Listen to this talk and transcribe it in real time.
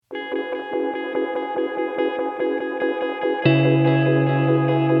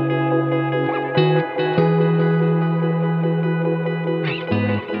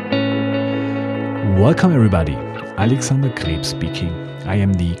Welcome everybody, Alexander Krebs speaking. I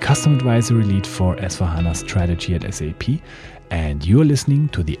am the Custom Advisory Lead for S4HANA Strategy at SAP, and you are listening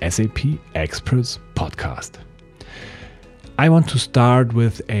to the SAP Experts Podcast. I want to start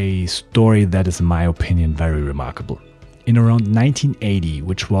with a story that is, in my opinion, very remarkable. In around 1980,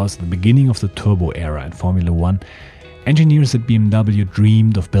 which was the beginning of the turbo era in Formula One, engineers at BMW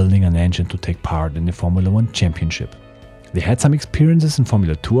dreamed of building an engine to take part in the Formula One Championship. They had some experiences in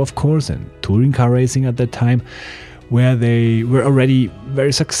Formula 2, of course, and touring car racing at that time, where they were already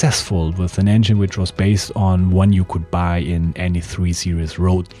very successful with an engine which was based on one you could buy in any 3 Series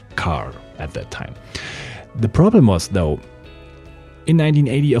road car at that time. The problem was, though, in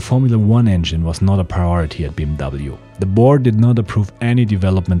 1980 a Formula 1 engine was not a priority at BMW. The board did not approve any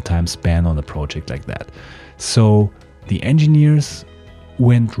development time span on a project like that. So the engineers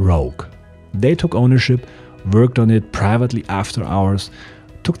went rogue. They took ownership, worked on it privately after hours,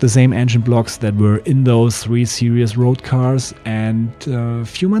 took the same engine blocks that were in those 3 Series road cars, and a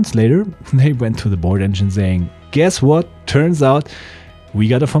few months later they went to the board engine saying, guess what? Turns out we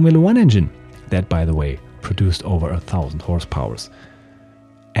got a Formula 1 engine. That, by the way, produced over 1,000 horsepower.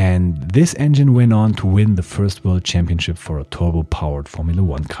 And this engine went on to win the first world championship for a turbo-powered Formula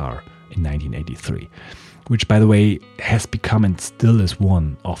 1 car in 1983, which, by the way, has become and still is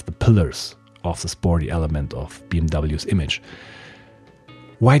one of the pillars of the sporty element of BMW's image.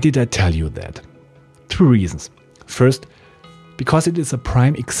 Why did I tell you that? 2 reasons. First, because it is a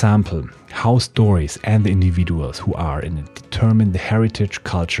prime example how stories and the individuals who are in it determine the heritage,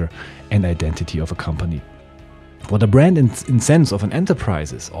 culture and identity of a company. What a brand in sense of an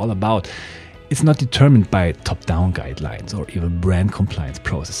enterprise is all about is not determined by top-down guidelines or even brand compliance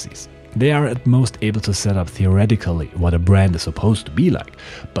processes. They are at most able to set up theoretically what a brand is supposed to be like,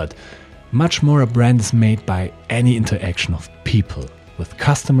 but much more a brand is made by any interaction of people with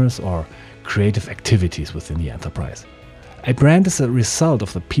customers or creative activities within the enterprise. A brand is a result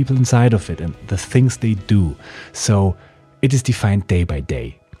of the people inside of it and the things they do, so it is defined day by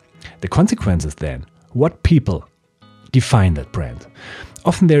day. The consequences then, what people define that brand.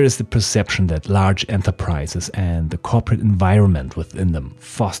 Often there is the perception that large enterprises and the corporate environment within them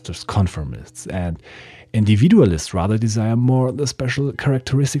fosters conformists, and individualists rather desire more the special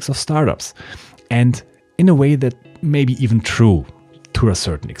characteristics of startups. And in a way that may be even true to a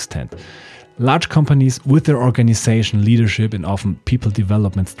certain extent. Large companies with their organization, leadership and often people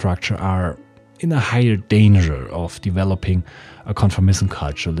development structure are in a higher danger of developing a conformism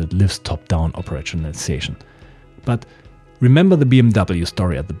culture that lives top-down operationalization. But remember the BMW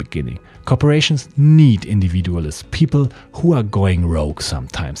story at the beginning. Corporations need individualists, people who are going rogue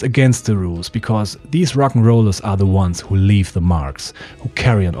sometimes, against the rules, because these rock and rollers are the ones who leave the marks, who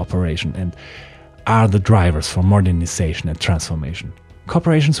carry an operation and are the drivers for modernization and transformation.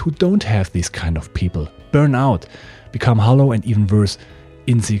 Corporations who don't have these kind of people burn out, become hollow and even worse,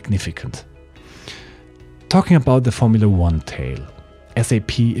 insignificant. Talking about the Formula 1 tale,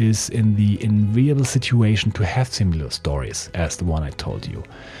 SAP is in the enviable situation to have similar stories as the one I told you.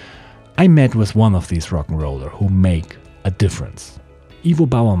 I met with one of these rock and roller who make a difference. Ivo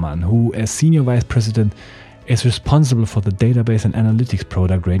Bauermann, who as Senior Vice President is responsible for the database and analytics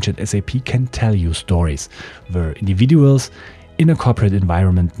product range at SAP, can tell you stories where individuals in a corporate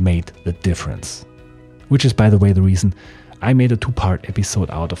environment made the difference. Which is, by the way, the reason I made a 2-part episode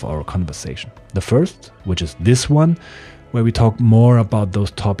out of our conversation. The first, which is this one, where we talk more about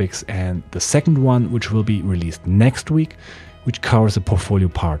those topics, and the second one, which will be released next week, which covers the portfolio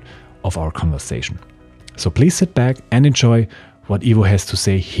part of our conversation. So please sit back and enjoy what Ivo has to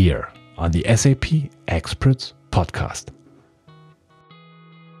say here on the SAP Experts Podcast.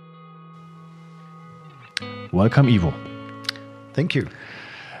 Welcome, Ivo. Thank you.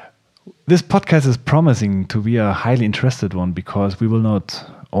 This podcast is promising to be a highly interested one because we will not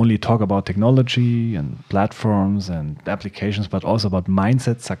only talk about technology and platforms and applications, but also about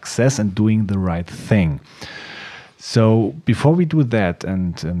mindset, success, and doing the right thing. So before we do that,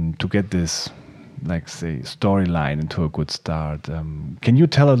 and to get this, like say, storyline into a good start, can you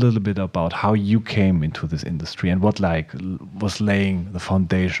tell a little bit about how you came into this industry and what was laying the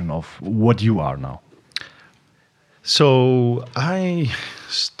foundation of what you are now? So I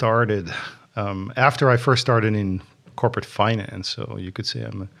started after I first started in corporate finance. So you could say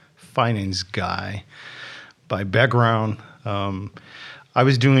I'm a finance guy by background. I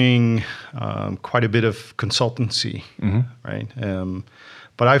was doing quite a bit of consultancy, right?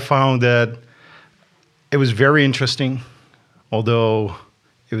 But I found that it was very interesting, although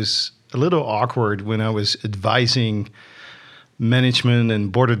it was a little awkward when I was advising management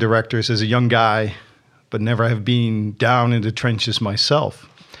and board of directors as a young guy, but never have been down in the trenches myself.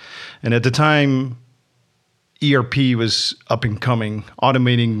 And at the time, ERP was up and coming,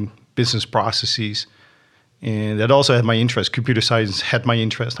 automating business processes. And that also had my interest. Computer science had my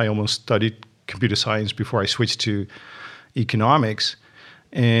interest. I almost studied computer science before I switched to economics.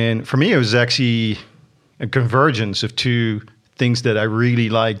 And for me, it was actually a convergence of two things that I really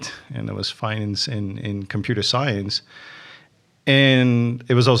liked, and it was finance and computer science. And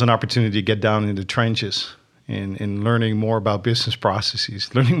it was also an opportunity to get down in the trenches and learning more about business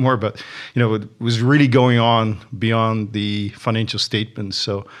processes, learning more about, what was really going on beyond the financial statements.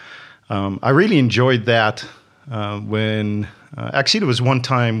 So I really enjoyed that actually there was one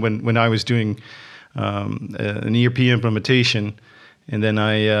time when I was doing an ERP implementation, and then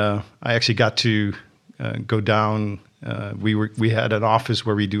I actually got to go down. We had an office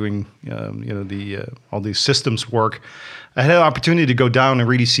where we doing all these systems work. I had an opportunity to go down and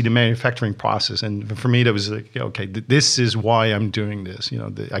really see the manufacturing process, and for me that was like, okay, this is why I'm doing this.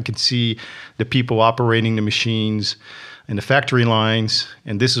 I could see the people operating the machines and the factory lines,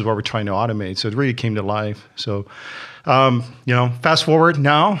 and this is what we're trying to automate. So it really came to life. So fast forward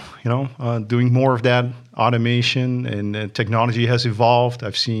now, doing more of that automation, and technology has evolved.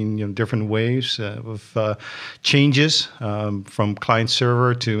 I've seen different waves of changes from client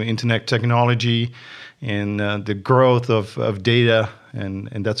server to internet technology, and the growth of data,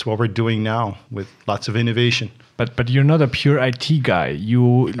 and that's what we're doing now with lots of innovation. But you're not a pure IT guy.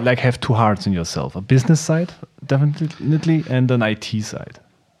 You have two hearts in yourself: a business side, definitely, and an IT side.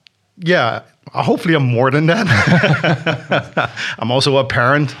 Yeah, hopefully I'm more than that. I'm also a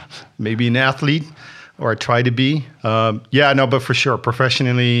parent, maybe an athlete, or I try to be. But for sure,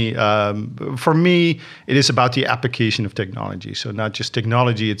 professionally, for me, it is about the application of technology. So not just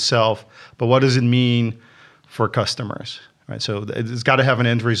technology itself, but what does it mean for customers, right? So it's got to have an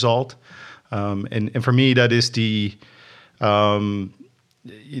end result. And for me, that is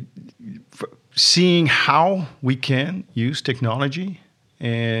seeing how we can use technology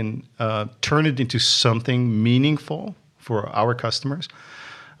and turn it into something meaningful for our customers.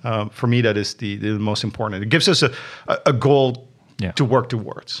 For me, that is the most important. It gives us a goal to work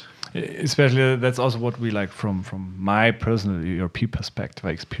towards. Especially, that's also what we like from my personal ERP perspective.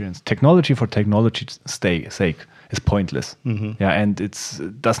 I experience technology for technology's sake is pointless. Mm-hmm. Yeah, and it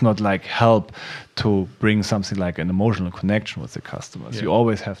does not help to bring something like an emotional connection with the customers. Yeah. You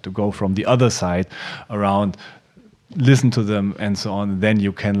always have to go from the other side around, listen to them, and so on. And then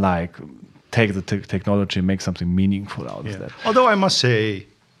you can take the technology and make something meaningful out of that. Although I must say,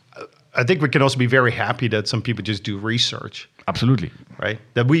 I think we can also be very happy that some people just do research. Absolutely, right?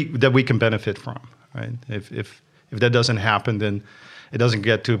 That we can benefit from, right? If that doesn't happen, then it doesn't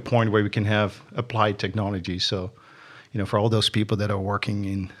get to a point where we can have applied technology. So, for all those people that are working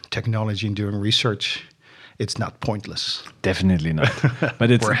in technology and doing research, it's not pointless. Definitely not. But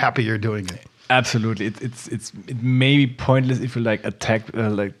we're happy you're doing it. Absolutely, it may be pointless if you attack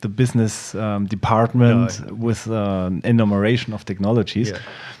the business department with an enumeration of technologies.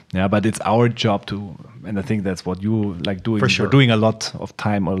 Yeah, but it's our job to, and I think that's what you doing. For sure. You're doing a lot of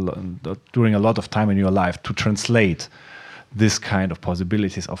time, during a lot of time in your life to translate this kind of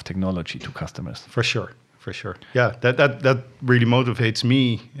possibilities of technology to customers. For sure. Yeah, that really motivates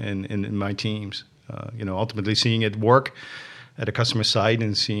me and my teams. Ultimately seeing it work at a customer side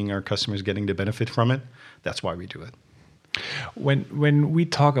and seeing our customers getting the benefit from it. That's why we do it. When we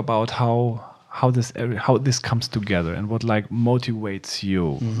talk about how this comes together and what motivates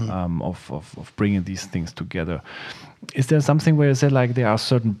you of bringing these things together, is there something where you say there are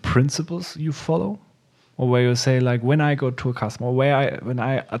certain principles you follow, or where you say when I go to a customer, or when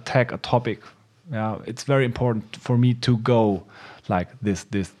I attack a topic, it's very important for me to go this,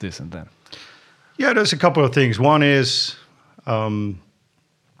 and then? Yeah, there's a couple of things. One is, I'm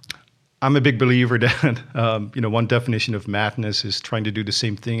a big believer that one definition of madness is trying to do the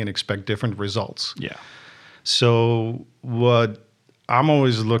same thing and expect different results. Yeah. So what I'm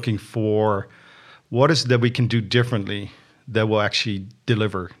always looking for, what is it that we can do differently that will actually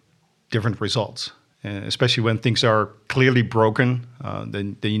deliver different results? And especially when things are clearly broken,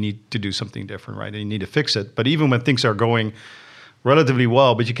 then you need to do something different, right? And you need to fix it. But even when things are going relatively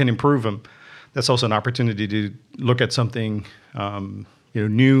well, but you can improve them, that's also an opportunity to look at something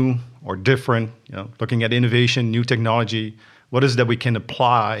new or different, looking at innovation, new technology. What is it that we can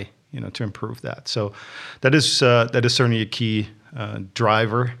apply, to improve that? So that is certainly a key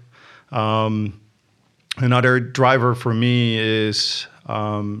driver. Another driver for me is,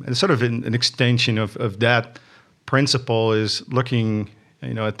 and sort of an extension of that principle, is looking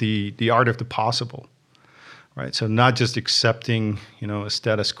at the art of the possible, right? So not just accepting, a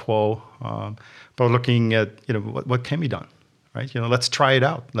status quo, but looking at, what can be done, right? Let's try it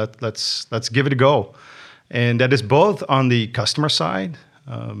out. Let's give it a go. And that is both on the customer side.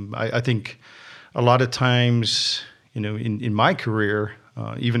 I think a lot of times, in my career,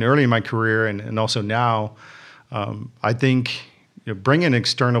 even early in my career and also now, I think bring an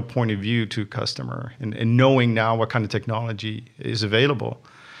external point of view to a customer and knowing now what kind of technology is available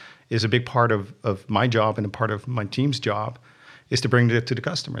is a big part of my job and a part of my team's job is to bring it to the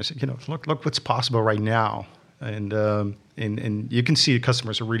customers. Look what's possible right now. And you can see the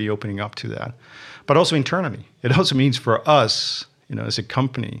customers are really opening up to that. But also internally, it also means for us, as a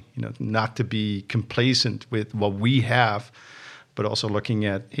company, not to be complacent with what we have, but also looking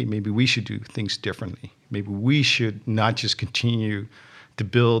at, hey, maybe we should do things differently. Maybe we should not just continue to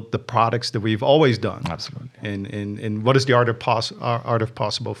build the products that we've always done. Absolutely. And what is the art of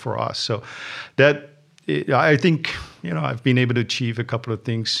possible for us? So I think, I've been able to achieve a couple of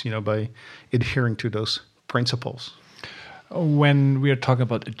things, by adhering to those principles. When we are talking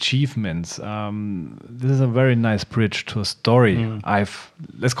about achievements, this is a very nice bridge to a story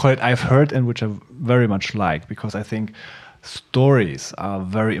let's call it I've heard and which I very much like, because I think stories are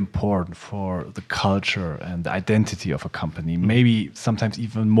very important for the culture and the identity of a company, maybe sometimes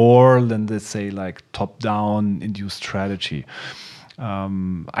even more than, let's say, like top-down induced strategy.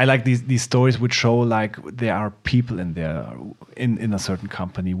 I like these stories which show like there are people in a certain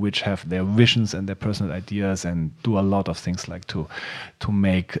company which have their visions and their personal ideas and do a lot of things like to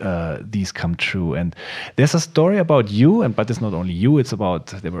make these come true. And there's a story about you, but it's not only you, it's about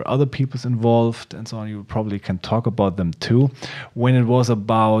there were other people involved and so on. You probably can talk about them too, when it was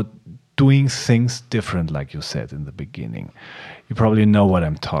about doing things different, like you said in the beginning. You probably know what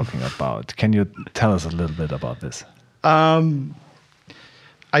I'm talking about. Can you tell us a little bit about this?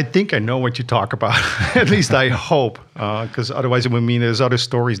 I think I know what you talk about. At least I hope, because otherwise it would mean there's other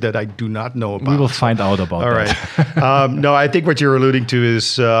stories that I do not know about. We will find out about that. All right. No, I think what you're alluding to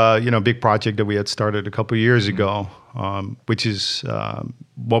is, a big project that we had started a couple of years ago, which is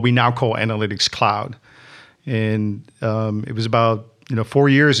what we now call Analytics Cloud. And it was about, 4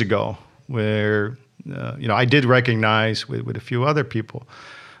 years ago where, I did recognize with a few other people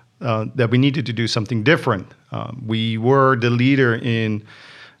that we needed to do something different. We were the leader in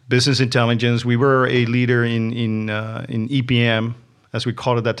business intelligence. We were a leader in EPM, as we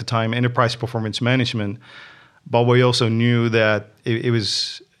called it at the time, enterprise performance management. But we also knew that it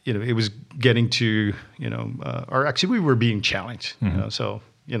was getting to, or actually we were being challenged. So,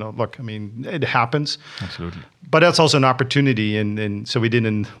 look, I mean, it happens. Absolutely. But that's also an opportunity, and so we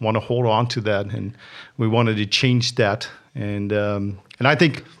didn't want to hold on to that, and we wanted to change that. And I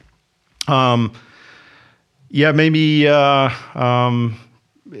think, maybe.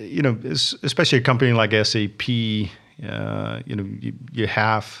 Especially a company like SAP, you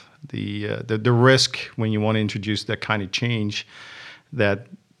have the risk when you want to introduce that kind of change that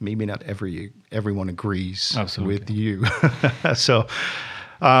maybe not everyone agrees Absolutely. with you. So,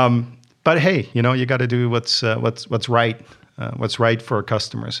 but hey, you got to do what's right. What's right for our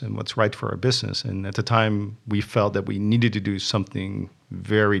customers and what's right for our business. And at the time, we felt that we needed to do something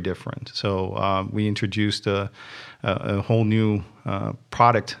very different. So we introduced a whole new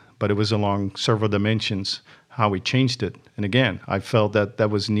product, but it was along several dimensions how we changed it. And again, I felt that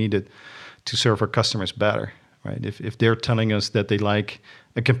was needed to serve our customers better, right? If they're telling us that they like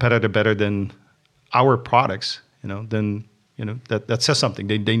a competitor better than our products, then that says something.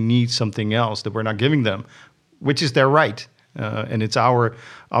 They need something else that we're not giving them, which is their right. And it's our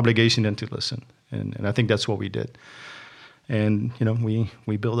obligation then to listen. And I think that's what we did. And,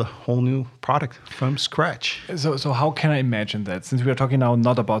 we built a whole new product from scratch. So how can I imagine that? Since we are talking now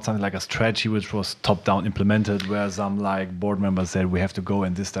not about something like a strategy which was top-down implemented, where some like board members said we have to go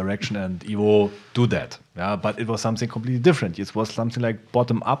in this direction and Ivo do that. Yeah, but it was something completely different. It was something like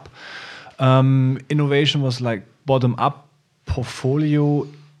bottom-up. Innovation was like bottom-up portfolio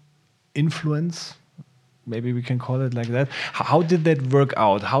influence. Maybe we can call it like that. How did that work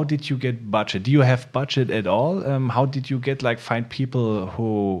out? How did you get budget? Do you have budget at all? How did you find people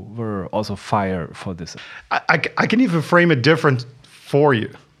who were also fired for this? I can even frame it different for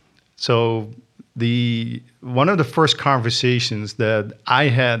you. So one of the first conversations that I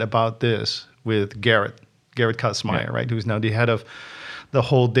had about this with Gerrit Kazmaier, right, who's now the head of the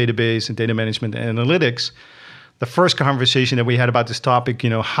whole database and data management and analytics. the first conversation that we had about this topic,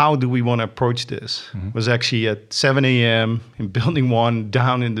 how do we want to approach this, was actually at 7 a.m. in Building 1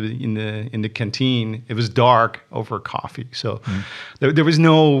 down in the canteen. It was dark over coffee, so there was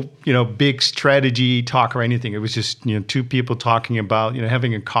no big strategy talk or anything. It was just two people talking about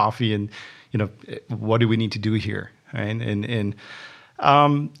having a coffee and what do we need to do here, right? And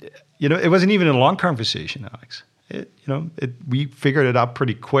it wasn't even a long conversation, Alex. We figured it out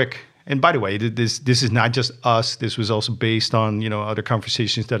pretty quick. And by the way, this is not just us. This was also based on other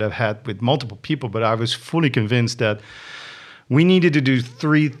conversations that I've had with multiple people. But I was fully convinced that we needed to do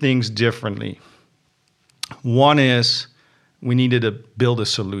three things differently. One is we needed to build a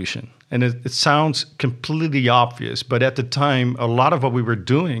solution, and it sounds completely obvious. But at the time, a lot of what we were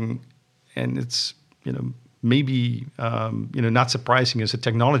doing, and it's maybe not surprising as a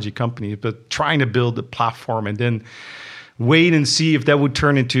technology company, but trying to build a platform and then wait and see if that would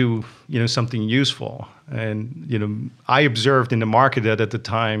turn into something useful. And I observed in the market that at the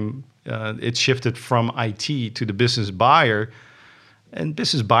time it shifted from IT to the business buyer, and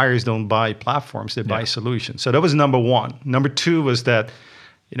business buyers don't buy platforms, they buy solutions. So that was number one. Number two was that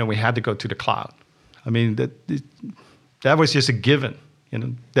we had to go to the cloud. I mean, that was just a given.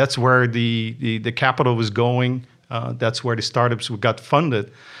 That's where the capital was going. That's where the startups got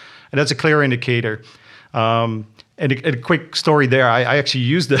funded, and that's a clear indicator. And a quick story there. I actually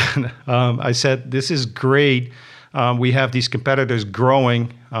used that. I said, "This is great. We have these competitors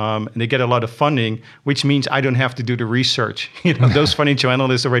growing, and they get a lot of funding, which means I don't have to do the research. Those financial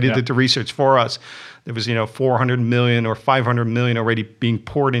analysts already did the research for us. There was 400 million or 500 million already being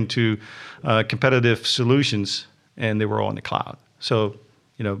poured into competitive solutions, and they were all in the cloud. So."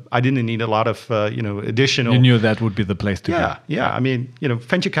 I didn't need a lot of, additional. You knew that would be the place to go. Yeah. I mean,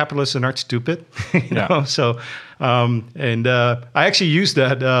 venture capitalists are not stupid, So, I actually used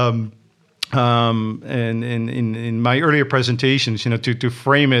that in my earlier presentations, to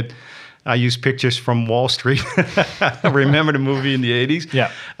frame it. I used pictures from Wall Street. I remember the movie in the 80s.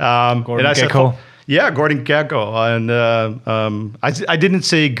 Yeah. Gordon Gekko. Gordon Gekko. And I didn't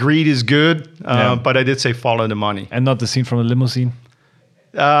say greed is good, but I did say follow the money. And not the scene from the limousine?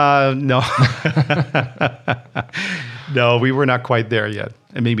 No. No, we were not quite there yet,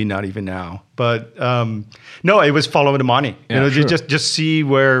 and maybe not even now. But no, it was follow the money. Sure. Just see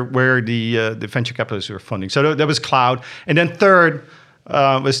where the venture capitalists were funding. So that was cloud, and then third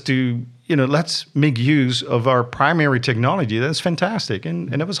was to let's make use of our primary technology. That's fantastic,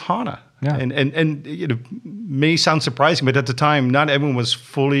 and it was HANA. Yeah. And may sound surprising, but at the time, not everyone was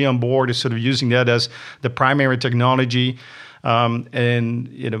fully on board with sort of using that as the primary technology.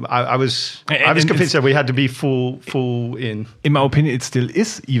 I was convinced that we had to be full in. In my opinion, it still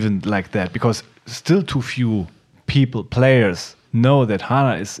is even like that, because still too few players know that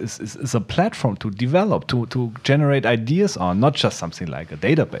HANA is a platform to develop, to generate ideas on, not just something like a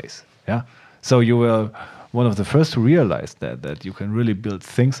database. Yeah. So you were one of the first to realize that you can really build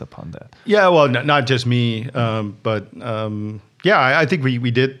things upon that. Yeah. Well, not just me, but I think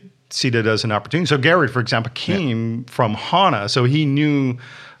we did see that as an opportunity. So Gary, for example, came from HANA, so he knew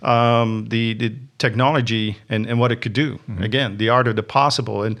the technology and what it could do. Mm-hmm. Again, the art of the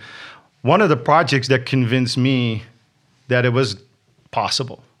possible. And one of the projects that convinced me that it was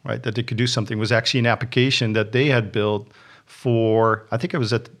possible, right, that they could do something, was actually an application that they had built for, I think it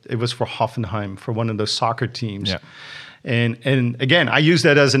was for Hoffenheim, for one of those soccer teams. Yeah. And again, I use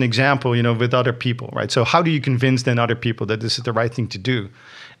that as an example, with other people, right? So how do you convince then other people that this is the right thing to do?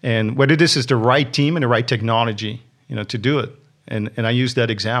 And whether this is the right team and the right technology, to do it. And I used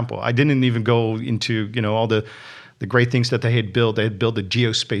that example. I didn't even go into, all the great things that they had built. They had built a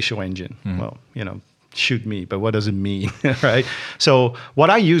geospatial engine. Mm-hmm. Well, shoot me, but what does it mean, right? So what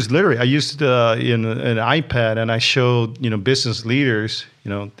I used, I used in an iPad, and I showed, business leaders,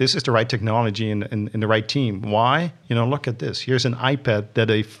 this is the right technology and the right team. Why? Look at this. Here's an iPad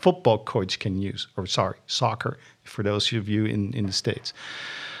that a football coach can use, soccer, for those of you in the States,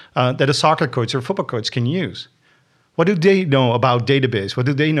 that a soccer coach or a football coach can use. What do they know about database? What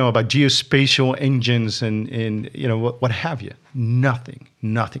do they know about geospatial engines and what have you? Nothing.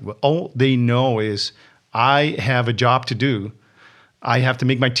 All they know is I have a job to do. I have to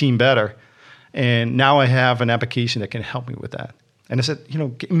make my team better. And now I have an application that can help me with that. And I said,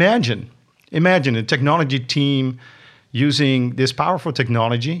 imagine a technology team using this powerful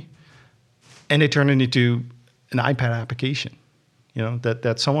technology, and they turn it into an iPad application.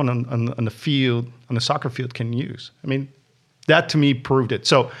 That someone on the field, on the soccer field, can use. I mean, that to me proved it.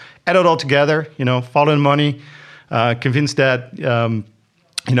 So add it all together, follow the money, convinced that,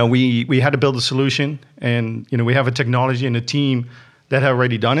 we had to build a solution, and, we have a technology and a team that had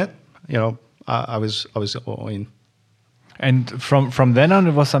already done it. I was all in. And from then on,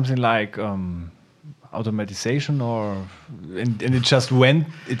 it was something like automatization, and it just went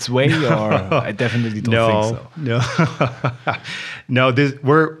its way, or I definitely don't think so. No.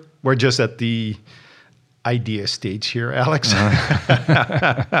 We're just at the idea stage here, Alex.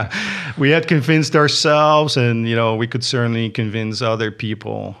 We had convinced ourselves, and we could certainly convince other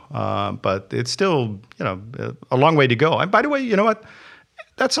people, but it's still a long way to go. And by the way, you know what?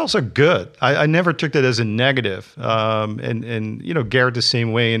 That's also good. I never took that as a negative. And Garrett the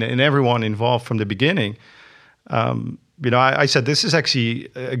same way, and everyone involved from the beginning. I said this is actually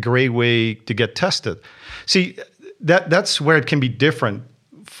a great way to get tested. See, that's where it can be different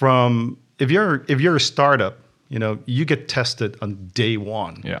from if you're a startup. You get tested on day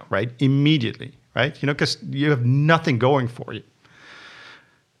one, right? Immediately, right? Because you have nothing going for you.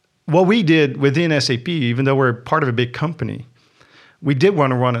 What we did within SAP, even though we're part of a big company, we did want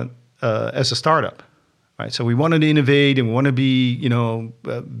to run it as a startup, right? So we wanted to innovate, and we want to be,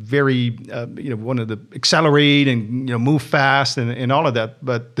 very, wanted to accelerate and move fast and all of that.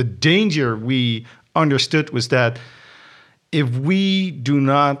 But the danger we understood was that if we do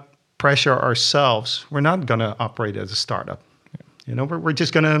not pressure ourselves, we're not going to operate as a startup. We're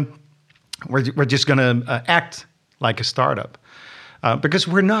just gonna act like a startup because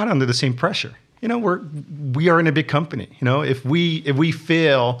we're not under the same pressure. We are in a big company. If we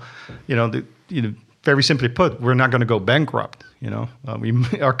fail, very simply put, we're not going to go bankrupt.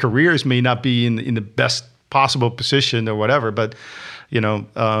 Our careers may not be in the best possible position or whatever, but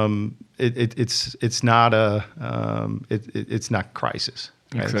it's not crisis.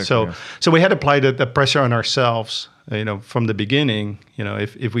 Right? Exactly, so we had to apply the pressure on ourselves. From the beginning,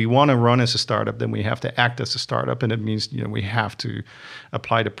 if we want to run as a startup, then we have to act as a startup, and it means we have to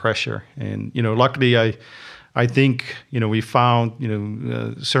apply the pressure. And luckily, I think we found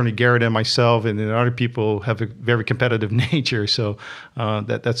certainly Garrett and myself and other people have a very competitive nature, so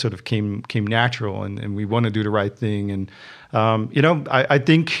that sort of came natural, and we want to do the right thing. And I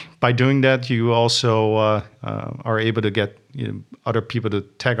think by doing that, you also are able to get other people to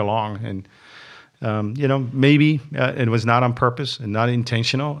tag along. And maybe it was not on purpose and not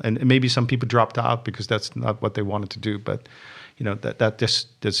intentional, and maybe some people dropped out because that's not what they wanted to do. But that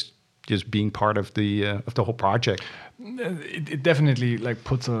just being part of the whole project. It definitely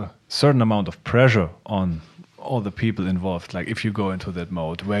puts a certain amount of pressure on all the people involved. Like if you go into that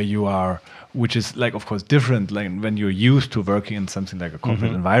mode where you are, which is of course different, when you're used to working in something like a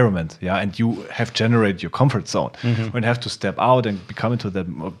corporate environment, and you have generated your comfort zone. When you have to step out and become into that,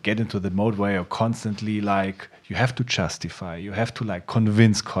 or get into the mode where you're constantly you have to justify, you have to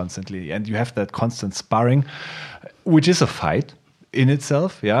convince constantly, and you have that constant sparring, which is a fight in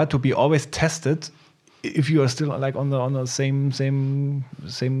itself, to be always tested if you are still on the same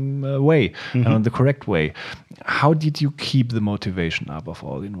way and on the correct way. How did you keep the motivation up of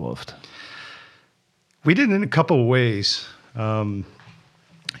all involved? We did it in a couple of ways.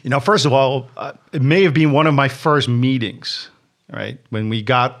 First of all, it may have been one of my first meetings, right? When we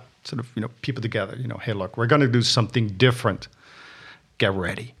got sort of people together. Hey, look, we're going to do something different. Get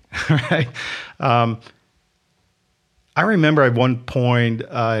ready, right? I remember at one point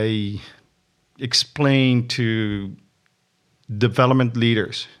I explained to development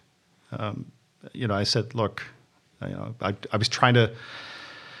leaders, I said, look, I was trying to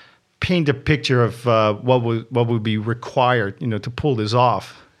paint a picture of what would be required, to pull this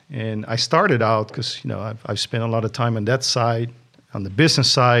off. And I started out because, I've spent a lot of time on that side, on the business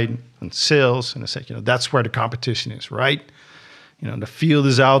side, on sales. And I said, that's where the competition is, right? The field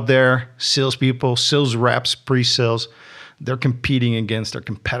is out there, salespeople, sales reps, pre-sales. They're competing against their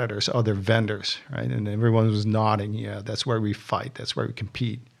competitors, other vendors, right? And everyone was nodding. Yeah, that's where we fight. That's where we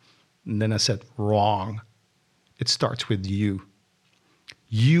compete. And then I said, wrong. It starts with you.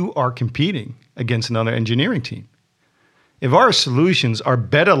 You are competing against another engineering team. If our solutions are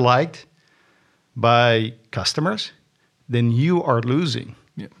better liked by customers, then you are losing.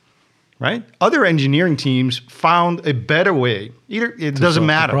 Yeah. Right? Other engineering teams found a better way. It doesn't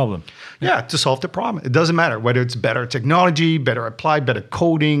matter. Problem. Yeah, to solve the problem. It doesn't matter whether it's better technology, better applied, better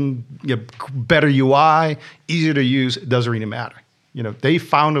coding, better UI, easier to use. It doesn't really matter. They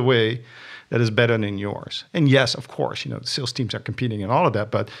found a way that is better than yours. And yes, of course, sales teams are competing and all of that,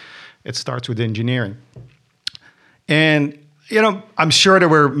 but it starts with engineering. And, I'm sure there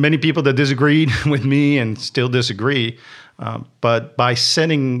were many people that disagreed with me and still disagree. But by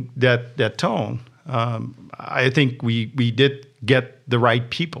setting that tone, I think we did get the right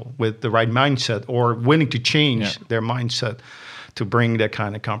people with the right mindset or willing to change their mindset to bring that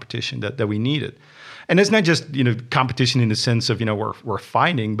kind of competition that we needed. And it's not just competition in the sense of we're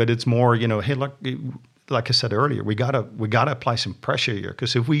fighting, but it's more hey, look, like I said earlier, we gotta apply some pressure here,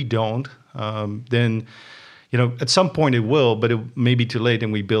 because if we don't, then at some point it will, but it may be too late,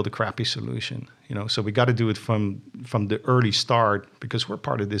 and we build a crappy solution. So we got to do it from the early start, because we're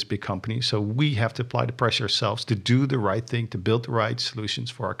part of this big company. So we have to apply the pressure ourselves to do the right thing, to build the right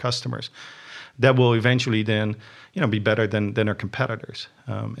solutions for our customers. That will eventually then, be better than our competitors.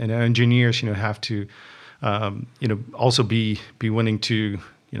 And our engineers, have to, also be willing to,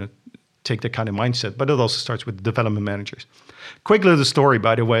 take that kind of mindset. But it also starts with development managers. Quick little story,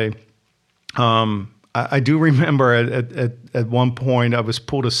 by the way. I do remember at one point I was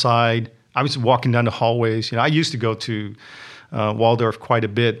pulled aside. I was walking down the hallways. I used to go to Walldorf quite a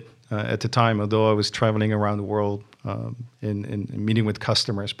bit at the time, although I was traveling around the world and meeting with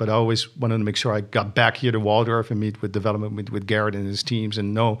customers. But I always wanted to make sure I got back here to Walldorf and meet with development with Garrett and his teams,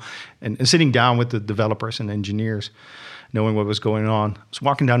 and sitting down with the developers and engineers, knowing what was going on. I was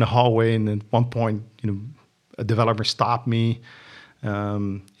walking down the hallway, and at one point, a developer stopped me.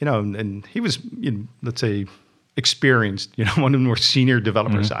 And he was, let's say, experienced, one of the more senior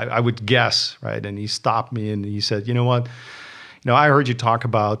developers, I would guess, right? And he stopped me and he said, "You know what? I heard you talk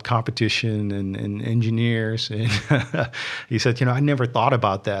about competition and engineers." And he said, "I never thought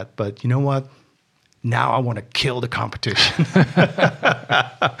about that, but you know what? Now I want to kill the competition."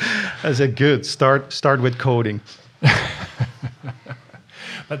 I said, "Good. Start with coding."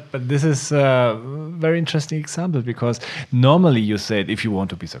 But this is a very interesting example, because normally you said if you want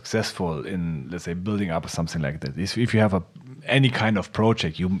to be successful in, let's say, building up something like that, if you have any kind of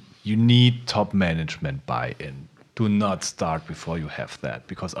project, you need top management buy-in. Do not start before you have that,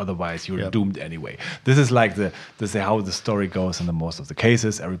 because otherwise you're doomed anyway. This is like how the story goes in the most of the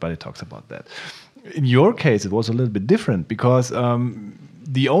cases. Everybody talks about that. In your case, it was a little bit different, because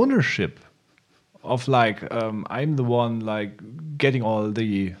the ownership of I'm the one getting all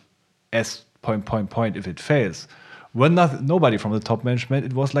the S ... if it fails. When nobody from the top management,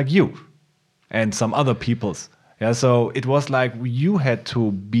 it was you and some other people's. Yeah, so it was you had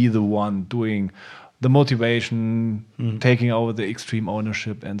to be the one doing the motivation, taking over the extreme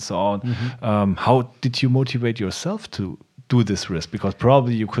ownership and so on. How did you motivate yourself to do this risk? Because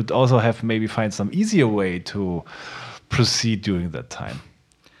probably you could also have maybe find some easier way to proceed during that time.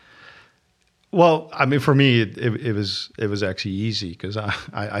 Well, I mean, for me, it was actually easy, because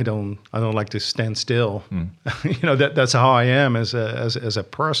I don't like to stand still. That's how I am as a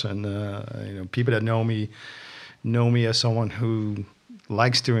person. People that know me as someone who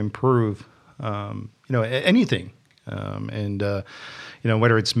likes to improve. Anything, and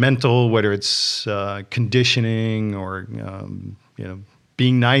whether it's mental, whether it's conditioning, or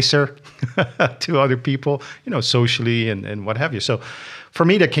being nicer to other people, socially and what have you. So for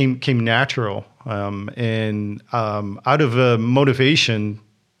me, that came natural, and out of a motivation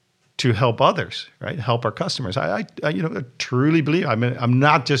to help others, right? Help our customers. I truly believe. I mean, I'm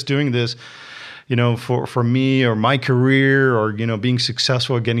not just doing this, for me or my career, or being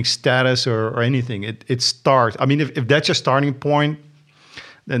successful, or getting status, or anything. It starts. I mean, if that's your starting point,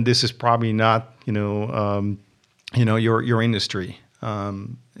 then this is probably not your industry.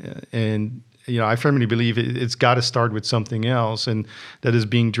 And I firmly believe it's got to start with something else, and that is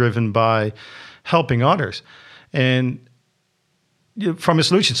being driven by helping others. And from a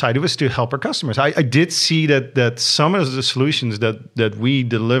solution side, it was to help our customers. I did see that some of the solutions that we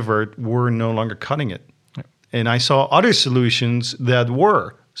delivered were no longer cutting it. Yeah. And I saw other solutions that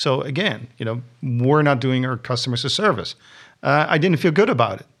were. So again, we're not doing our customers a service. I didn't feel good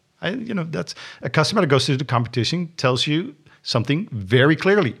about it. That's a customer that goes through the competition tells you something very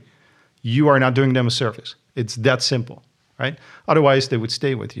clearly. You are not doing them a service. It's that simple, right? Otherwise, they would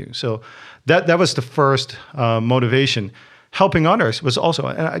stay with you. So that was the first motivation. Helping others was also,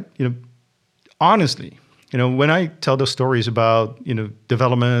 and honestly, when I tell those stories about,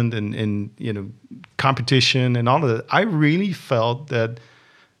 development and competition and all of that, I really felt that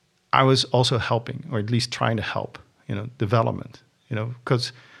I was also helping, or at least trying to help, development,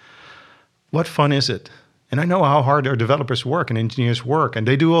 because what fun is it? And I know how hard our developers work and engineers work, and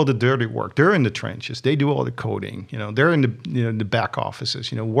they do all the dirty work. They're in the trenches. They do all the coding. They're in the back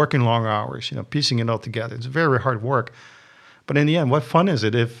offices. Working long hours. Piecing it all together. It's very hard work. But in the end, what fun is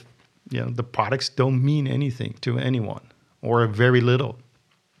it if the products don't mean anything to anyone, or very little?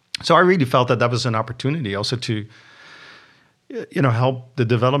 So I really felt that was an opportunity also to help the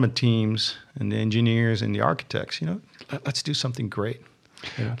development teams and the engineers and the architects. Let's do something great.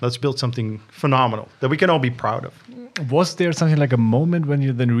 Let's build something phenomenal that we can all be proud of. Was there something like a moment when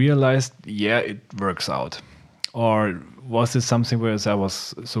you then realized, yeah, it works out? or was it something where I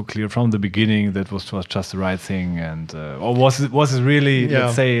was so clear from the beginning that was just the right thing, and or was it really,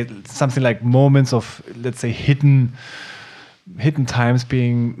 let's say, something like moments of, let's say, hidden times,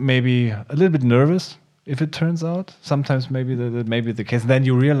 being maybe a little bit nervous if it turns out? Sometimes maybe the case. Then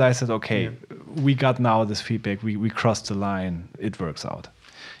you realize that we got now this feedback, we crossed the line, it works out.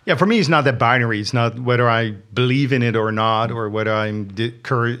 Yeah, for me, it's not that binary. It's not whether I believe in it or not, or whether I'm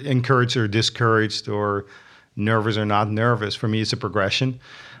encouraged or discouraged, or nervous or not nervous. For me, it's a progression,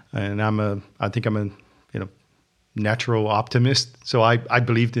 and I think I'm a natural optimist. So I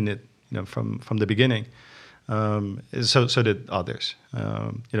believed in it, from the beginning. So did others.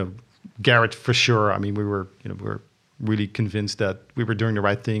 Garrett for sure. I mean, we were really convinced that we were doing the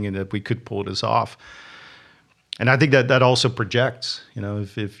right thing and that we could pull this off. And I think that also projects.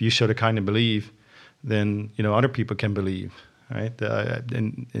 If you show the kind of belief, then other people can believe, right?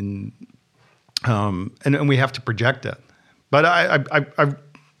 And we have to project that. But I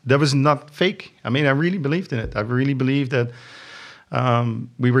that was not fake. I mean, I really believed in it. I really believed that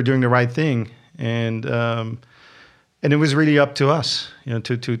we were doing the right thing, and it was really up to us,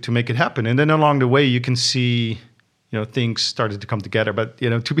 to make it happen. And then along the way, you can see, things started to come together. But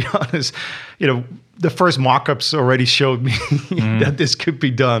to be honest, the first mock-ups already showed me that this could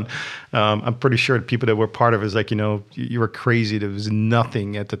be done. I'm pretty sure the people that were part of it was like, you were crazy. There was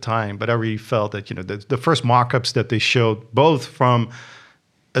nothing at the time. But I really felt that, the first mock-ups that they showed, both from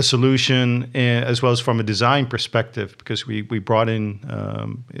a solution as well as from a design perspective, because we brought in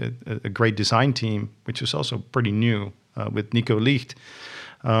a great design team, which was also pretty new, with Nico Licht.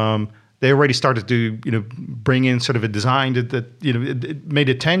 They already started to bring in sort of a design that it made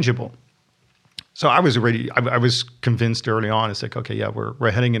it tangible. So I was convinced early on. It's like, okay, yeah,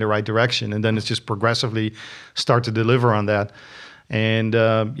 we're heading in the right direction, and then it's just progressively start to deliver on that. And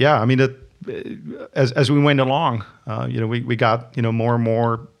I mean, as we went along, we got more and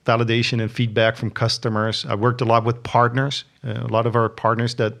more validation and feedback from customers. I worked a lot with partners, a lot of our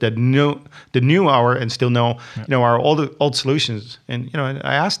partners that knew our and still know our old solutions. And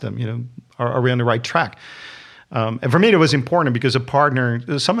I asked them, are we on the right track? And for me, it was important because a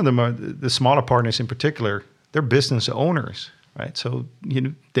partner, some of them are the smaller partners in particular, they're business owners, right? So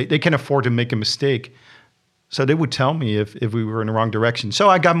they can afford to make a mistake. So they would tell me if we were in the wrong direction. So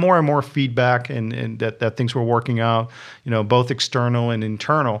I got more and more feedback and that things were working out, both external and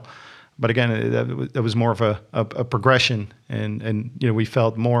internal. But again, that was more of a progression, and we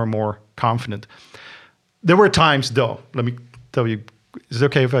felt more and more confident. There were times, though. Let me tell you. Is it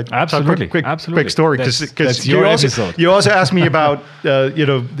okay if I absolutely talk quick story? Because you also asked me about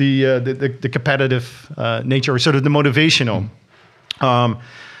the competitive nature, or sort of the motivational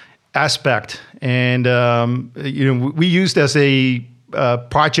aspect, and we used as a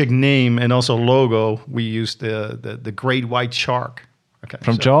project name and also logo. We used the great white shark. Okay,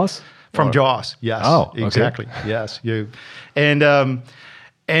 from Jaws. From Jaws, yes. Oh, exactly. Okay. Yes, and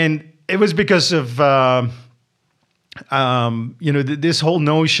it was because of this whole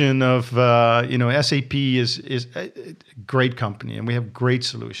notion of SAP is a great company, and we have great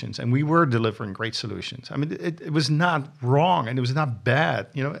solutions, and we were delivering great solutions. I mean, it was not wrong, and it was not bad.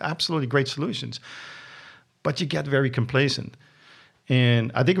 Absolutely great solutions, but you get very complacent.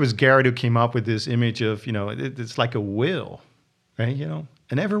 And I think it was Garrett who came up with this image of it's like a whale, right?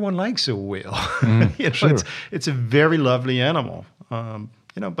 And everyone likes a whale. Sure. It's a very lovely animal,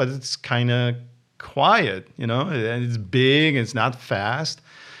 but it's kind of quiet, and it's big, it's not fast.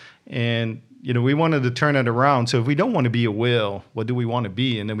 And, we wanted to turn it around. So if we don't want to be a whale, what do we want to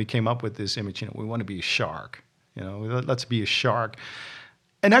be? And then we came up with this image, we want to be a shark, let's be a shark.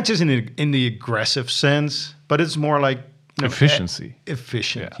 And not just in the aggressive sense, but it's more like, efficiency.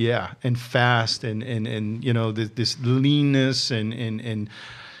 Efficient, yeah. And fast and this leanness and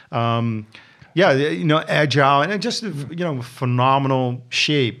agile, and just phenomenal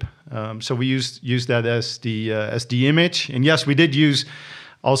shape. So we used that as the image, and yes, we did use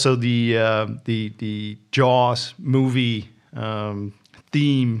also the Jaws movie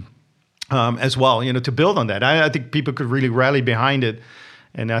theme as well. To build on that, I think people could really rally behind it,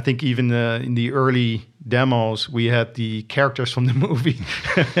 and I think even in the early demos we had the characters from the movie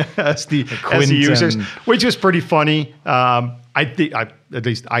as the users, which was pretty funny. At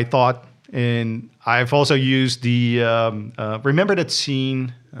least I thought. And I've also used the remember that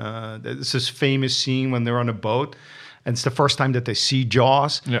scene? It's this famous scene when they're on a boat, and it's the first time that they see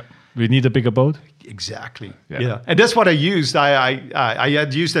Jaws. Yeah, we need a bigger boat. Exactly. Yeah. And that's what I used. I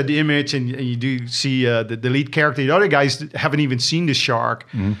had used that image, and you do see the lead character. The other guys haven't even seen the shark,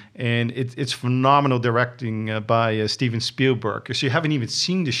 and it's phenomenal directing by Steven Spielberg, because you haven't even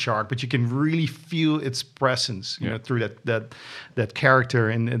seen the shark, but you can really feel its presence, you know, through that character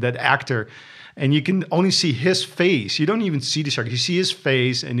and that actor. And you can only see his face. You don't even see the shark. You see his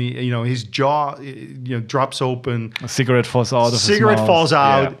face, and his jaw, drops open. A cigarette falls out of his mouth. Cigarette falls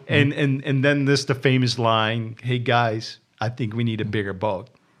out, and then there's the famous line, "Hey guys, I think we need a bigger boat."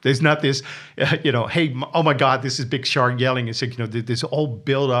 There's not this, hey, oh my God, this is big shark yelling. It's like, this all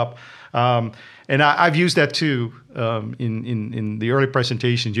build up. And I've used that too in the early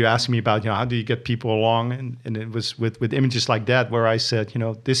presentations. You asked me about, how do you get people along? And it was with images like that, where I said,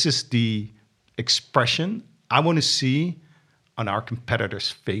 this is the expression I want to see on our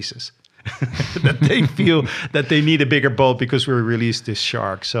competitors' faces. That they feel that they need a bigger boat because we released this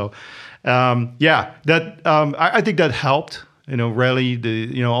shark. So, I think that helped.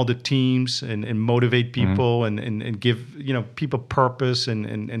 Rally all the teams and motivate people and give people purpose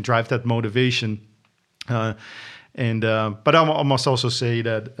and drive that motivation. But I must also say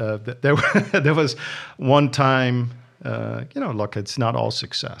that there was one time. Look, it's not all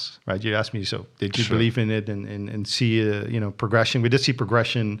success, right? You asked me, so did you believe in it and see, progression? We did see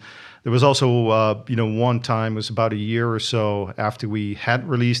progression. There was also, one time, it was about a year or so after we had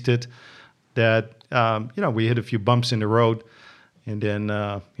released it, that, we hit a few bumps in the road. And then,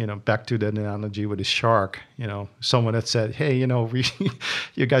 back to that analogy with the shark, someone had said, hey,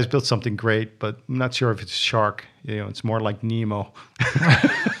 you guys built something great, but I'm not sure if it's a shark. It's more like Nemo.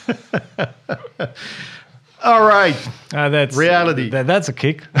 All right. That's reality. That's a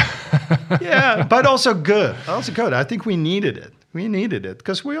kick. Yeah, but also good. I think we needed it. We needed it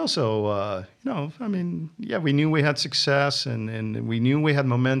because we also, we knew we had success and we knew we had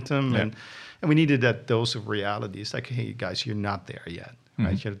momentum and we needed that dose of reality. It's like, hey, guys, you're not there yet.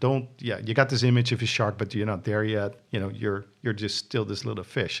 Right? You got this image of a shark, but you're not there yet. You're just still this little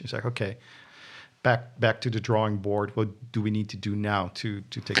fish. It's like, okay. Back to the drawing board. What do we need to do now to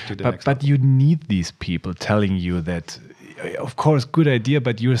take it to the next level? But you need these people telling you that, of course, good idea,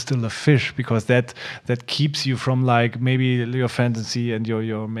 but you're still a fish, because that keeps you from maybe your fantasy and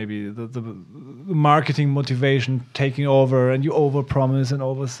your maybe the marketing motivation taking over, and you overpromise and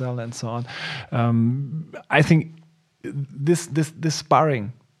oversell and so on. I think this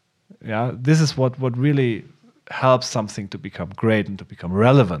sparring, this is what really helps something to become great and to become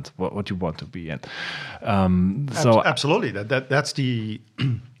relevant, what you want to be in. So absolutely, that's the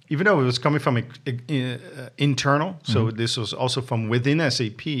even though it was coming from internal, so this was also from within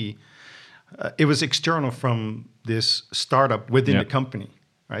SAP. It was external from this startup within the company,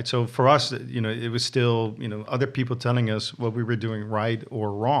 right? So for us, it was still other people telling us what we were doing right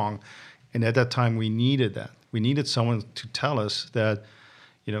or wrong, and at that time we needed that. We needed someone to tell us that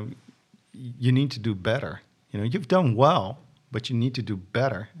you need to do better. You've done well, but you need to do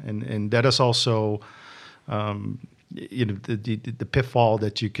better, and that is also, the pitfall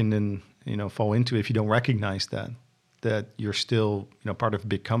that you can then fall into if you don't recognize that you're still part of a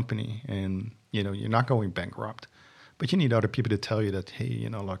big company and you're not going bankrupt, but you need other people to tell you that, hey,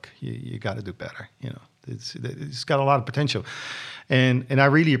 look, you got to do better. It's got a lot of potential, and I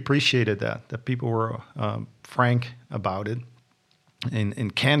really appreciated that people were frank about it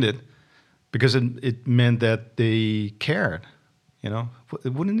and candid. Because it meant that they cared,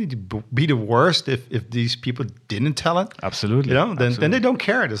 Wouldn't it be the worst if these people didn't tell it? Absolutely. Then they don't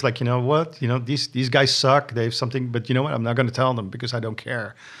care. It's like, these guys suck. They have something, but you know what? I'm not going to tell them because I don't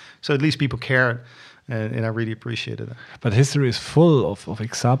care. So at least people cared, and I really appreciated it. But history is full of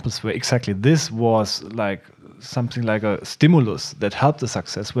examples where exactly this was like something like a stimulus that helped the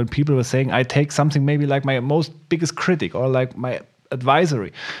success. When people were saying, I take something maybe like my most biggest critic or like my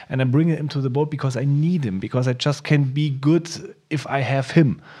advisory, and I bring him to the boat because I need him, because I just can be good if I have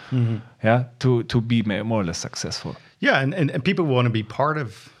him, to be more or less successful. Yeah, and people want to be part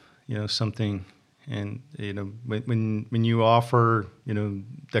of something, and when you offer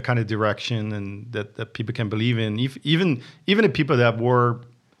that kind of direction and that people can believe in, even the people that were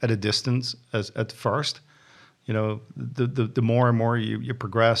at a distance at first, the more and more you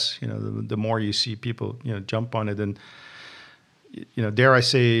progress, the more you see people jump on it. And dare I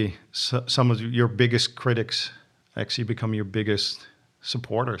say, some of your biggest critics actually become your biggest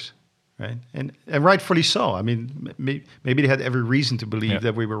supporters, right? And rightfully so. I mean, maybe they had every reason to believe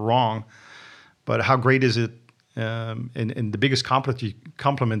that we were wrong, but how great is it? And the biggest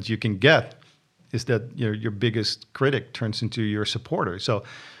compliment you can get is that your biggest critic turns into your supporter. So,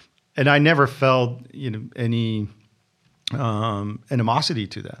 and I never felt any animosity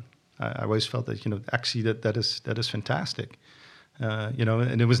to that. I always felt that, actually that is fantastic.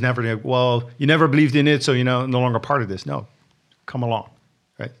 And it was never like, well, you never believed in it, so no longer part of this. No, come along,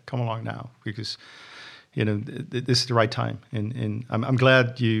 right? Come along now, because this is the right time, and I'm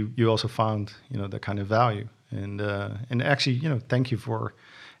glad you also found that kind of value, and actually thank you for,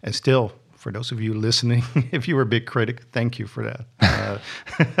 and still for those of you listening, if you were a big critic, thank you for that,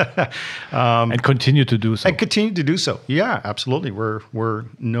 and continue to do so. And continue to do so. Yeah, absolutely. We're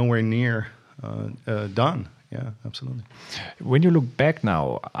nowhere near done. Yeah, absolutely. When you look back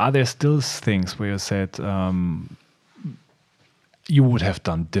now, are there still things where you said you would have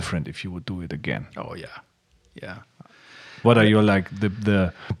done different if you would do it again? Oh yeah, yeah. What are your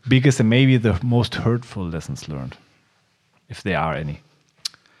the biggest and maybe the most hurtful lessons learned, if there are any?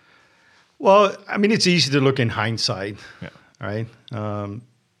 Well, I mean, it's easy to look in hindsight, right?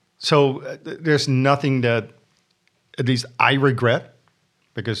 So there's nothing that, at least I regret,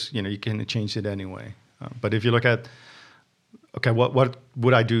 because you can't change it anyway. But if you look at, okay, what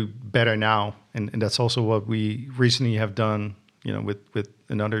would I do better now? And that's also what we recently have done, with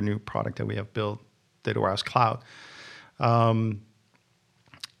another new product that we have built, Data Warehouse Cloud,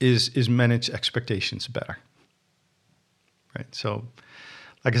 is manage expectations better, right? So,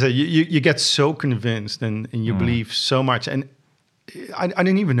 like I said, you get so convinced and you believe so much, and I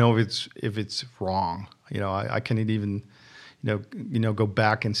didn't even know if it's wrong. I can't even, go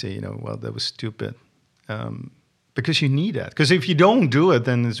back and say, well, that was stupid. Because you need that. Because if you don't do it,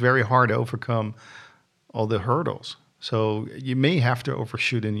 then it's very hard to overcome all the hurdles. So you may have to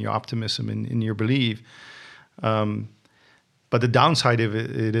overshoot in your optimism, in your belief. But the downside of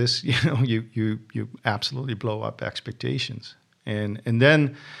it is, you absolutely blow up expectations, and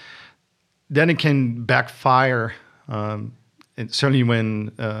then it can backfire. And certainly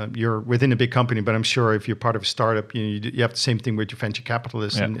when you're within a big company, but I'm sure if you're part of a startup, you have the same thing with your venture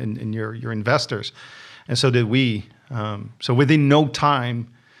capitalists and your investors. And so did we. So within no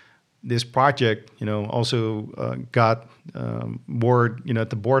time, this project, also got word, at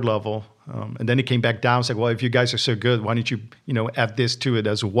the board level. And then it came back down and said, well, if you guys are so good, why don't you, add this to it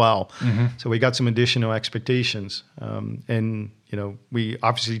as well? Mm-hmm. So we got some additional expectations. And, we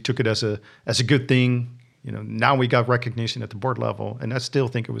obviously took it as a good thing. Now we got recognition at the board level, and I still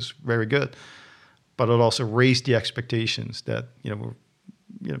think it was very good. But it also raised the expectations that,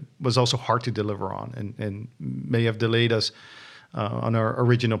 was also hard to deliver on, and may have delayed us on our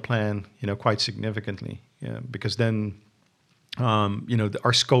original plan, quite significantly. Because then,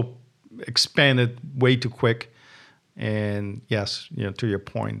 our scope expanded way too quick, and yes, to your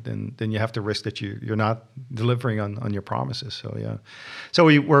point, then you have to risk that you're not delivering on your promises. So yeah, so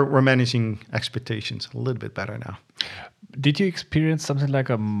we're managing expectations a little bit better now. Did you experience something like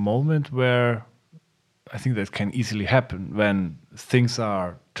a moment where, I think that can easily happen, when things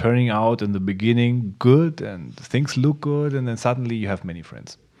are turning out in the beginning good and things look good, and then suddenly you have many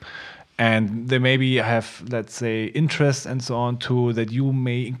friends, and they maybe have, let's say, interests and so on too, that you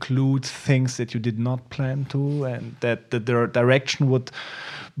may include things that you did not plan to, and that their direction would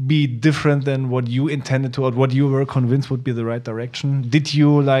be different than what you intended to, or what you were convinced would be the right direction. Did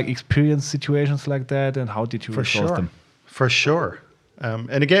you experience situations like that, and how did you resolve them? For sure.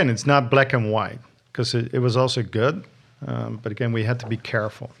 And again, it's not black and white, because it was also good. But again, we had to be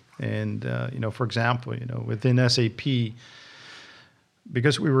careful. And, for example, within SAP,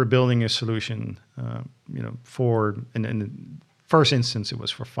 because we were building a solution, for, in the first instance, it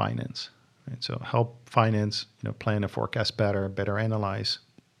was for finance. Right? So help finance, plan and forecast better analyze.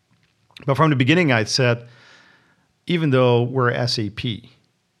 But from the beginning, I said, even though we're SAP,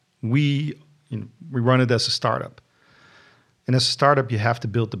 we run it as a startup. And as a startup, you have to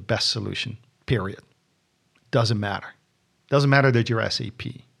build the best solution, period. Doesn't matter. Doesn't matter that you're SAP,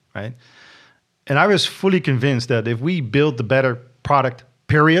 right? And I was fully convinced that if we build the better product,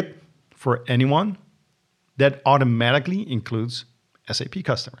 period, for anyone, that automatically includes SAP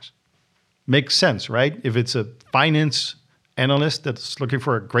customers. Makes sense, right? If it's a finance analyst that's looking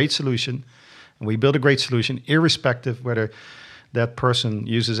for a great solution, and we build a great solution, irrespective whether that person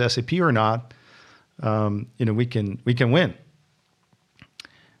uses SAP or not, we can win.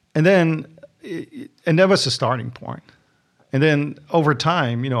 And then, and that was the starting point. And then over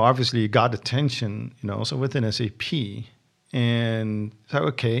time, obviously it got attention, also within SAP. And so,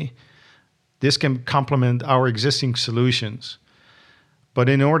 okay, this can complement our existing solutions. But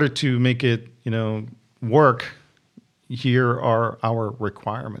in order to make it, work, here are our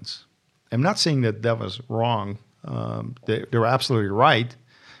requirements. I'm not saying that was wrong. They were absolutely right,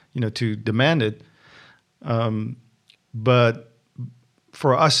 to demand it. But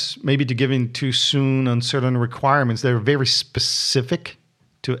for us, maybe to give in too soon on certain requirements, they're very specific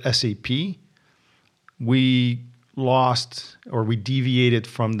to SAP, we lost or we deviated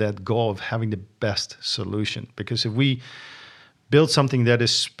from that goal of having the best solution. Because if we build something that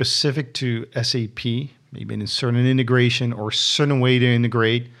is specific to SAP, maybe in a certain integration or certain way to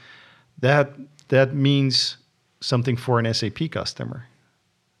integrate, that means something for an SAP customer,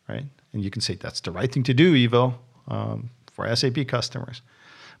 right? And you can say that's the right thing to do, Ivo, for SAP customers.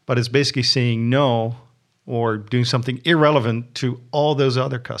 But it's basically saying no or doing something irrelevant to all those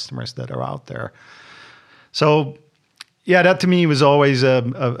other customers that are out there. So, yeah, that to me was always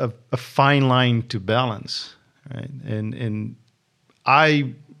a fine line to balance, right? And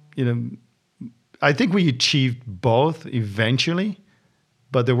I think we achieved both eventually,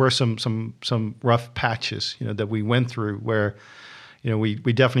 but there were some rough patches, that we went through where, we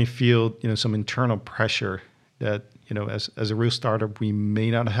definitely feel, some internal pressure that, as a real startup, we may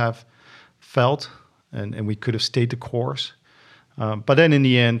not have felt, and we could have stayed the course. But then in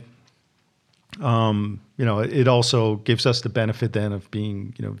the end, it also gives us the benefit then of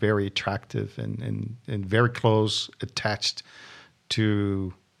being, very attractive and very close, attached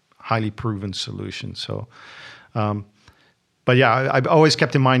to highly proven solutions. So, but yeah, I've always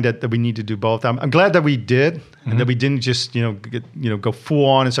kept in mind that we need to do both. I'm glad that we did, and that we didn't just go full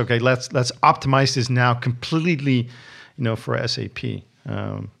on and say, okay, let's optimize this now completely, for SAP.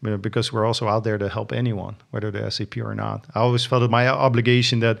 Because we're also out there to help anyone, whether they're SAP or not. I always felt it my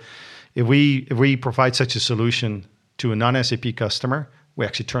obligation that if we provide such a solution to a non-SAP customer, we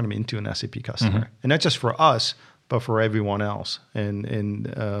actually turn them into an SAP customer, and not just for us, but for everyone else.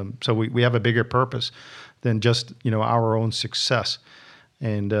 And so we have a bigger purpose than just our own success.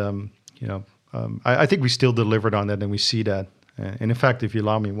 And I think we still delivered on that, and we see that. And in fact, if you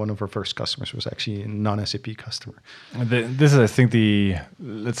allow me, one of our first customers was actually a non-SAP customer. This is, I think,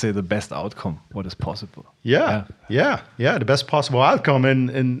 let's say the best outcome. What is possible? Yeah, the best possible outcome.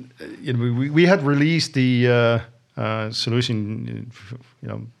 And we had released the solution.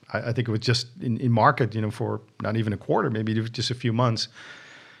 I think it was just in market, for not even a quarter, maybe just a few months.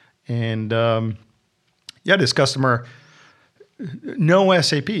 And this customer, no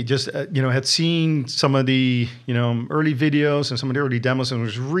SAP, just had seen some of the early videos and some of the early demos, and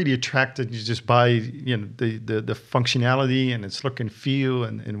was really attracted just by the functionality and its look and feel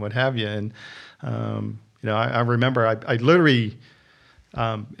and what have you. And I remember I literally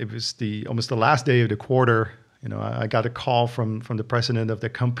it was almost the last day of the quarter. I got a call from the president of the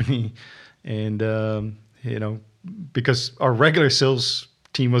company, and because our regular sales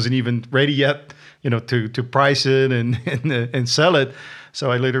team wasn't even ready yet, to price it and sell it.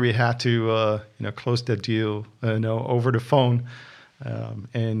 So I literally had to, close that deal, over the phone.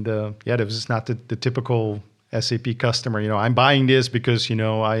 That was just not the typical SAP customer. I'm buying this because,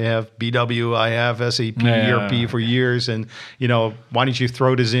 I have BW, I have SAP ERP for years, and, why don't you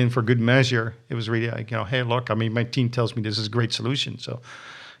throw this in for good measure? It was really like, hey, look, my team tells me this is a great solution. So,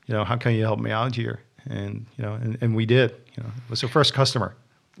 how can you help me out here? And, and we did. It was our first customer.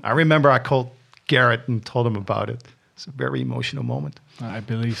 I remember I called Garrett and told him about it. It's a very emotional moment. I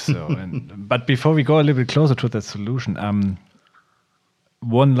believe so. But before we go a little bit closer to that solution,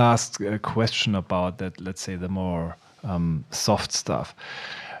 one last question about that, let's say the more soft stuff.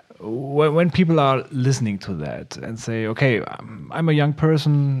 When people are listening to that and say, okay, I'm a young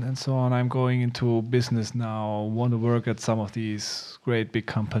person and so on, I'm going into business now, want to work at some of these great big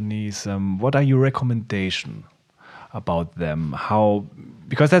companies, what are your recommendations about them?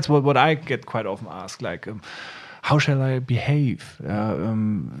 Because that's what I get quite often asked, like, how shall I behave?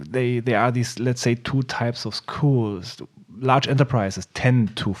 There are these, let's say, two types of schools. Large enterprises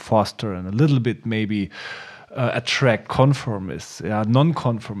tend to foster and a little bit maybe attract conformists.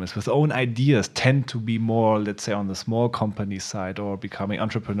 Non-conformists with own ideas tend to be more, let's say, on the small company side or becoming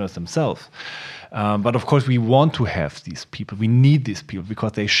entrepreneurs themselves. But of course, we want to have these people. We need these people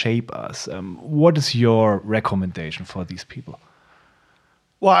because they shape us. What is your recommendation for these people?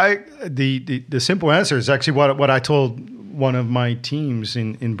 Well, the simple answer is actually what I told one of my teams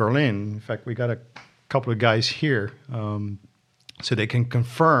in Berlin. In fact, we got a couple of guys here, so they can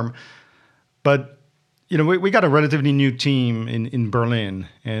confirm. But we got a relatively new team in Berlin,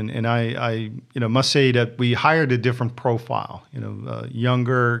 and I must say that we hired a different profile.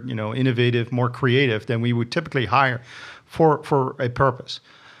 Younger, innovative, more creative than we would typically hire for a purpose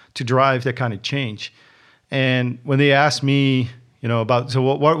to drive that kind of change. And when they asked me,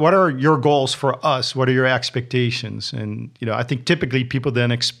 what are your goals for us? What are your expectations? And, I think typically people then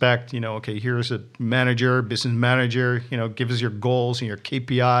expect, okay, here's a business manager, give us your goals and your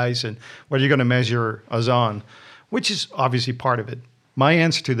KPIs and what are you going to measure us on, which is obviously part of it. My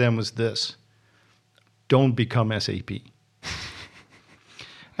answer to them was this: don't become SAP.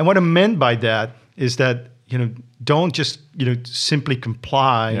 And what I meant by that is that, don't just, simply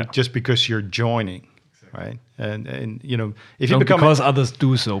comply just because you're joining, right? And if you become because others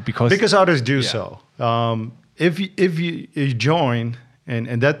do so, because others do so. If you join,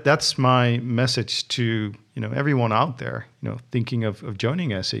 and that's my message to everyone out there, thinking of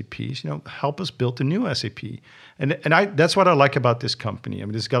joining SAPs, help us build a new SAP. And that's what I like about this company. I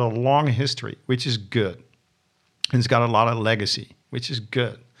mean, it's got a long history, which is good. And it's got a lot of legacy, which is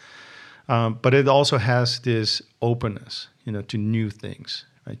good. But it also has this openness, to new things.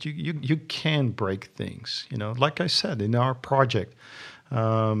 Right? You can break things. Like I said in our project,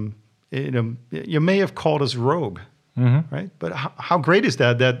 you may have called us rogue, right? But how great is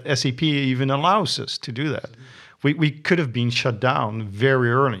that SAP even allows us to do that? We could have been shut down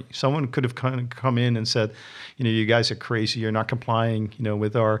very early. Someone could have come in and said, you guys are crazy. You're not complying,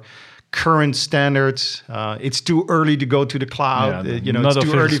 with our current standards. It's too early to go to the cloud. Not it's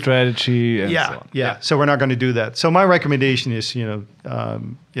too early strategy. And so on. So we're not going to do that. So my recommendation is,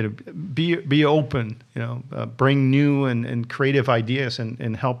 be open. Bring new and creative ideas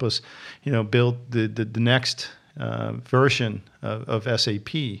and help us, build the next version of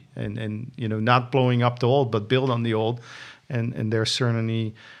SAP and not blowing up the old, but build on the old. And there's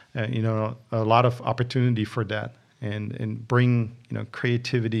certainly a lot of opportunity for that. And bring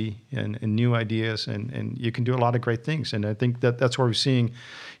creativity and new ideas, and you can do a lot of great things. And I think that's what we're seeing,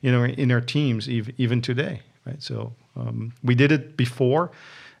 in our teams even today, right? So we did it before,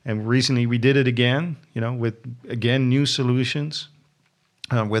 and recently we did it again, with new solutions,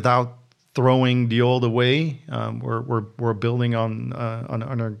 without throwing the old away. We're building on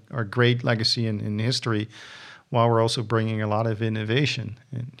our great legacy in history, while we're also bringing a lot of innovation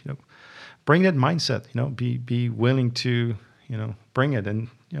and bring that mindset, be willing to, bring it and,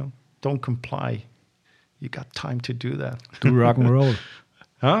 don't comply. You got time to do that. Do rock and roll.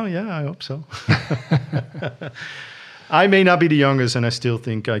 Oh, yeah, I hope so. I may not be the youngest, and I still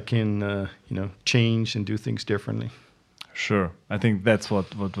think I can, change and do things differently. Sure. I think that's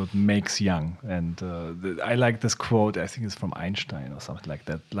what makes young. And I like this quote, I think it's from Einstein or something like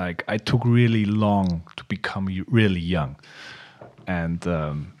that. Like, I took really long to become really young. And...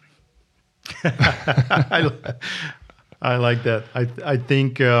 I like that. I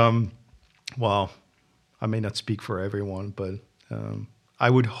think, well, I may not speak for everyone, but I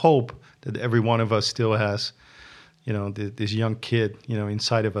would hope that every one of us still has, this young kid,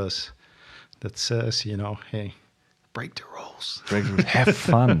 inside of us that says, hey, break the rules. Have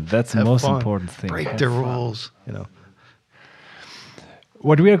fun. That's the most important thing. Break the rules,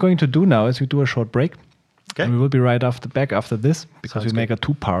 What we are going to do now is we do a short break. Okay. And we will be right back after this, because we make a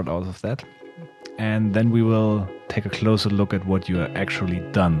 2-part out of that. And then we will take a closer look at what you have actually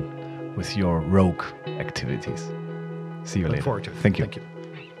done with your rogue activities. See you later. Look forward to it. Thank you. Thank you.